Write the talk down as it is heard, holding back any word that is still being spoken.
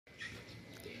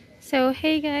So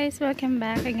hey guys, welcome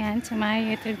back again to my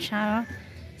YouTube channel.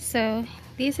 So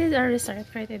this is our resort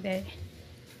for today.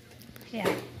 Yeah,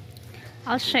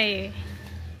 I'll show you.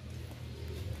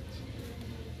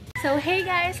 So hey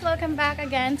guys, welcome back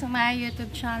again to my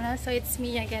YouTube channel. So it's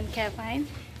me again, Kevin.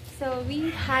 So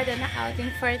we had an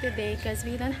outing for today because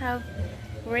we don't have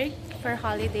work for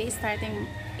holidays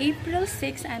starting April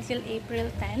 6 until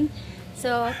April 10.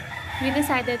 So we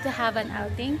decided to have an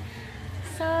outing.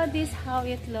 So this is how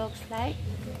it looks like.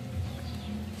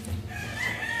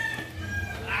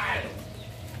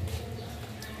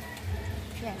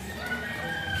 Yes.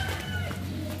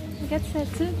 We got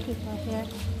two people here.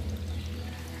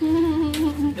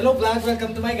 Hello vlog,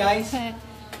 welcome to my guys.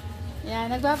 Yeah,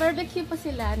 nagba-barbecue po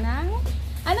sila ng...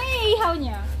 Anong iihaw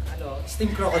niya? Steam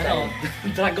crocodile.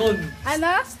 Dragon.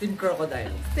 Ano? Steam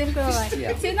crocodile. Steam crocodile.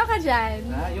 Yeah. Sino ka dyan?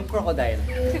 Yung crocodile.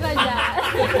 Sino ka dyan?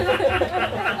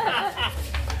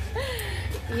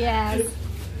 Yes.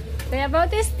 They about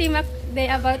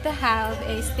to have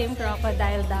a steam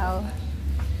crocodile daw.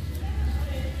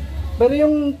 Pero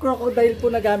yung crocodile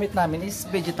po na gamit namin is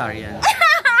vegetarian.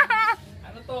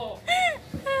 Ano to?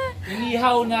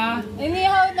 Inihaw na.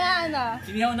 Inihaw na ano?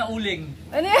 Inihaw na uling.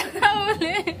 Inihaw na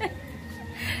uling.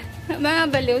 Mga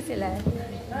baliw sila.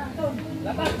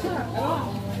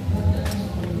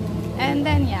 And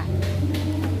then yeah.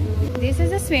 This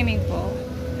is a swimming pool.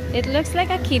 It looks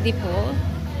like a kiddie pool.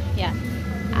 Yeah.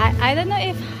 I don't know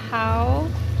if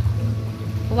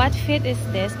what fit is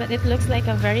this, but it looks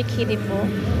like a very kiddie pool.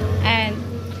 And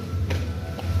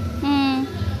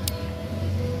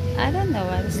I don't know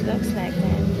what this looks like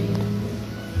then.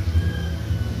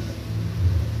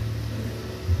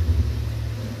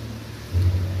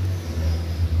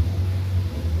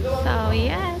 So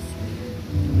yes.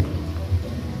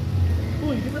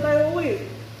 Uy, di ba tayo uwi?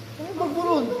 Ano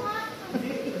magburon?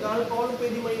 Naghanap ako lang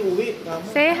pwede may uwi.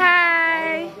 Say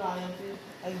hi!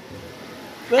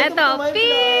 Eto,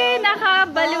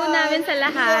 pinakabaliw namin sa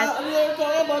lahat.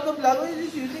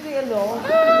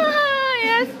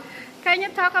 Yes! Can you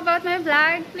talk about my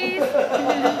vlog, please?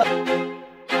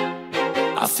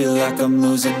 I feel like I'm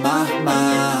losing my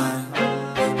mind.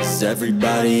 Is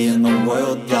everybody in the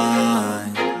world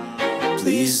blind?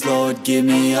 Please, Lord, give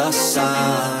me a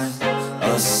sign,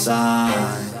 a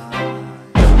sign.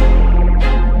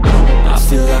 I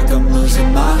feel like I'm losing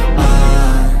my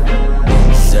mind.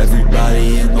 Is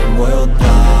everybody in the world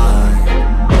blind?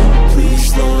 Please,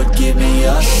 Lord, give me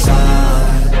a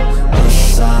sign, a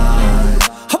sign.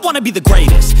 I wanna be the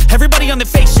greatest. Everybody on the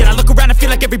fake shit. I look around and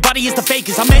feel like everybody is the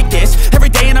fakest. I make this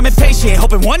every day and I'm impatient,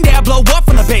 hoping one day I blow up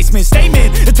from the basement.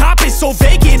 Statement, the top is so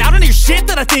vacant. I don't hear shit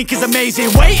that I think is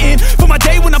amazing. Waiting for my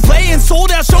day when I'm playing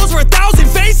sold out shows for 1,000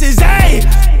 faces. Hey,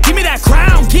 give me that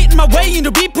crown, get in my way and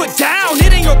to be put down.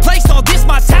 It ain't your place, all this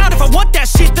my town. If I want that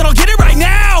shit, then I'll get it right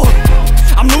now.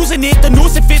 I'm losing it, the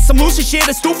noose it fits. I'm losing shit,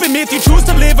 a stupid myth. You choose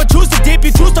to live or choose to dip.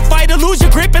 You choose to fight or lose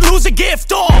your grip and lose a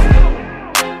gift.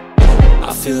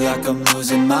 I feel like I'm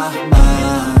losing my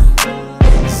mind.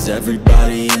 Is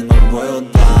everybody in the world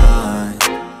blind?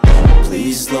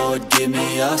 Please, Lord, give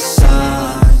me a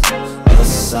sign, a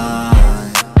sign.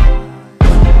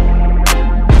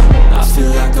 I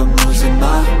feel like I'm losing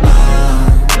my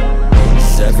mind.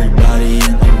 Is everybody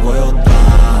in the world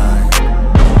blind?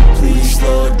 Please,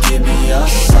 Lord, give me a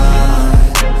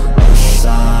sign, a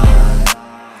sign.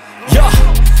 Yeah.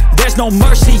 There's no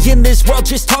mercy in this world,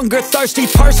 just hunger-thirsty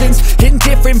persons in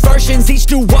different versions. Each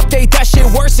new update, that shit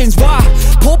worsens. Why?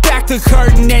 Pull back the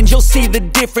curtain and you'll see the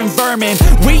different vermin.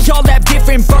 We all have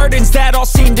different burdens that all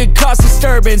seem to cause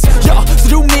disturbance. Yo, so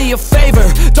do me a favor,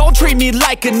 don't treat me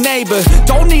like a neighbor.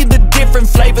 Don't need the different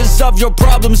flavors of your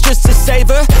problems just to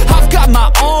savor. I've got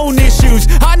my own issues,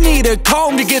 I need a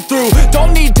comb to get through.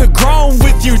 Don't need to groan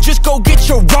with you, just go get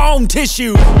your own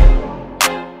tissue.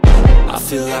 I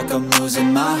feel like I'm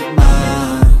losing my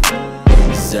mind.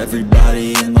 Is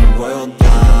everybody in the world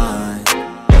blind?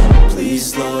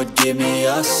 Please, Lord, give me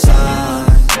a sign,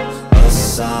 a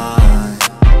sign.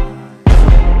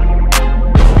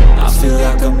 I feel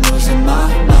like I'm losing my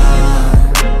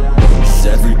mind. Is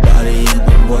everybody in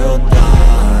the world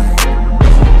blind?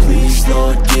 Please,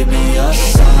 Lord, give me a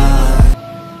sign.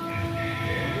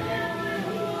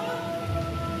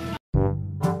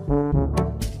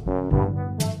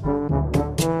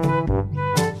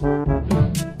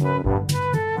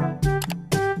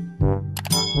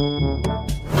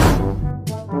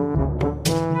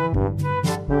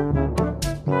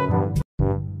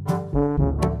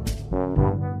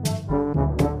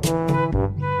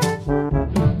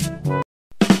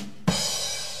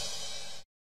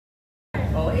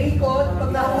 Ikot,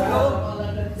 pag nahulog,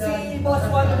 si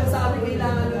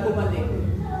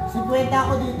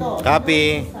ako dito.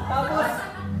 Copy. Tapos,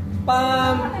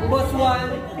 boss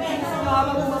 1,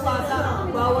 habang pumapasa,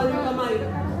 bawal yung kamay.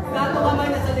 Lahat ng kamay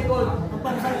nasa likod.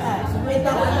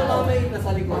 Lahat ng kamay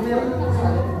nasa likod.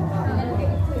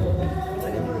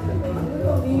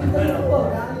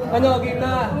 Ano, game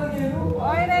na?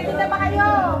 Okay, ready na ba kayo?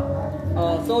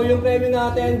 So yung premyo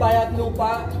natin, bayat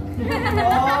lupa.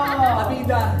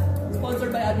 Adida.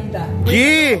 Sponsored by Adida. G!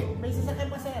 May sasakyan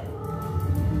pa, sir.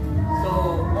 So,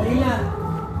 game na.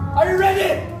 Are you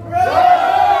ready?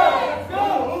 Let's go!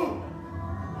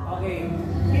 Okay.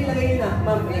 Okay, lagay nyo na.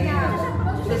 Ma'am, lagay nyo na.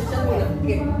 Session muna.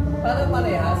 Okay. Para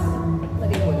parehas,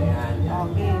 lagay mo na yan.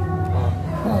 Okay.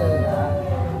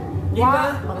 Game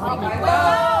na?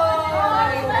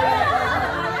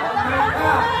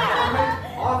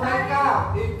 Okay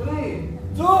ka! In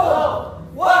 3, 2,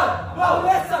 1, go!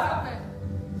 Lesa!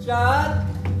 Shot.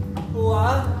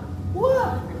 Kuha. Kuha.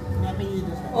 May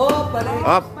apelyido, sir. Oh, balik.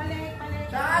 Up.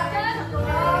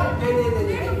 Hindi.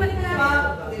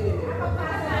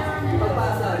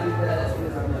 Pagpasa. Hindi pala na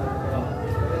sinasabi.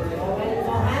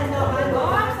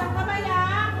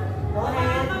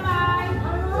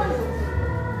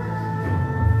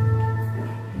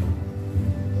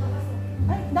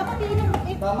 Dapat inom.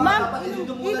 Ma'am,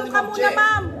 Inom ka muna,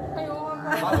 ma'am.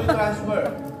 bago yung transfer.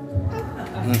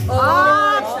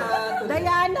 Oh, shot.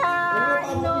 Diana,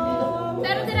 inom.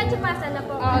 Pero diretso pasa na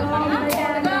po.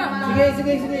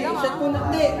 Sige. Shot muna.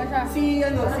 Hindi. Si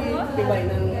Tibay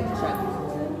ng shot.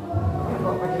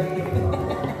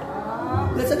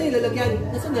 Nasaan na yung lalagyan?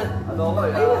 Nasaan na? Ano ko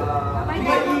eh?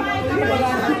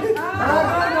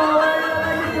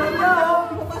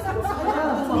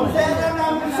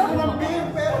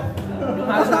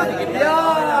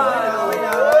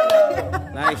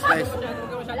 Nice.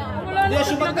 Hindi,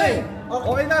 sumak na eh.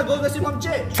 Okay na, goal na si Ma'am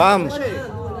Che. Pam.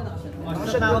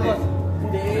 Nakashot na ako.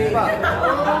 Hindi.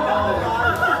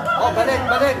 Oh, balik.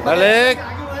 Balik.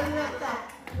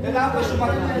 Kailangan pa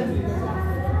sumak na.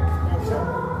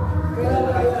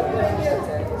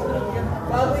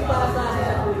 Bago ipasa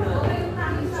siya muna.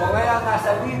 So ngayon,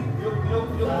 nasa lead,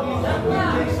 yung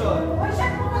Jason.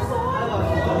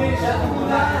 Okay, shot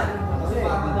muna. Kasi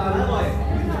papadalo mo eh.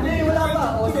 Hindi, wala pa.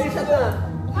 O, sige, shot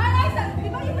na. Di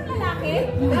ba yung lalaki?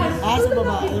 Sa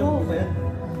babae.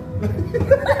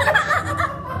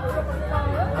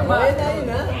 Bayan na yun,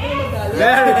 ha? Hindi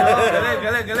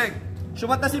magalit. Galing.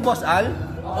 Sumat na si Boss Al.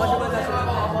 O, siya ba na siya?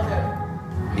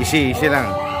 Easy lang.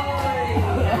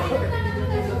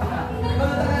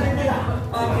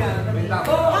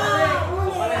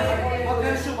 Huwag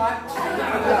ka sumat.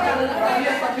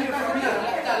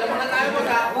 Alam mo na tayo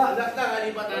mag-awa. Dakta,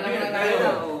 kalipatan na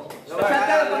tayo. Shot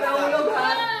ka, pag nahulog,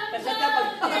 ha? Shot ka,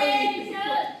 pag...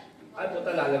 Ay,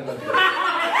 puta lalaglag.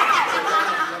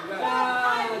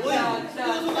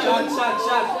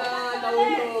 Shot.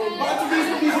 Nahulog.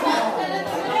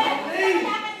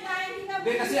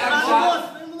 Hindi, kasi ang shot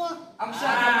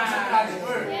naman sa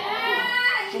transfer.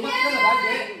 Sumat ka na ba,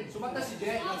 Je? Sumat na si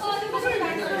Je.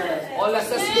 O, last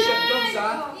na si Chef Jones,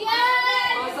 ha?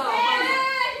 Pasa.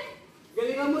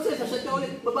 Galingan mo, sis. Shot ka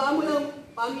ulit. Babaan mo lang,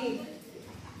 Pami.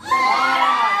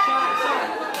 Shot.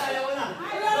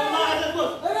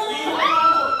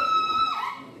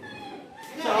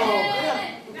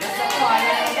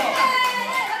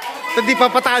 Hindi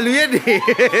pa patalo yan eh.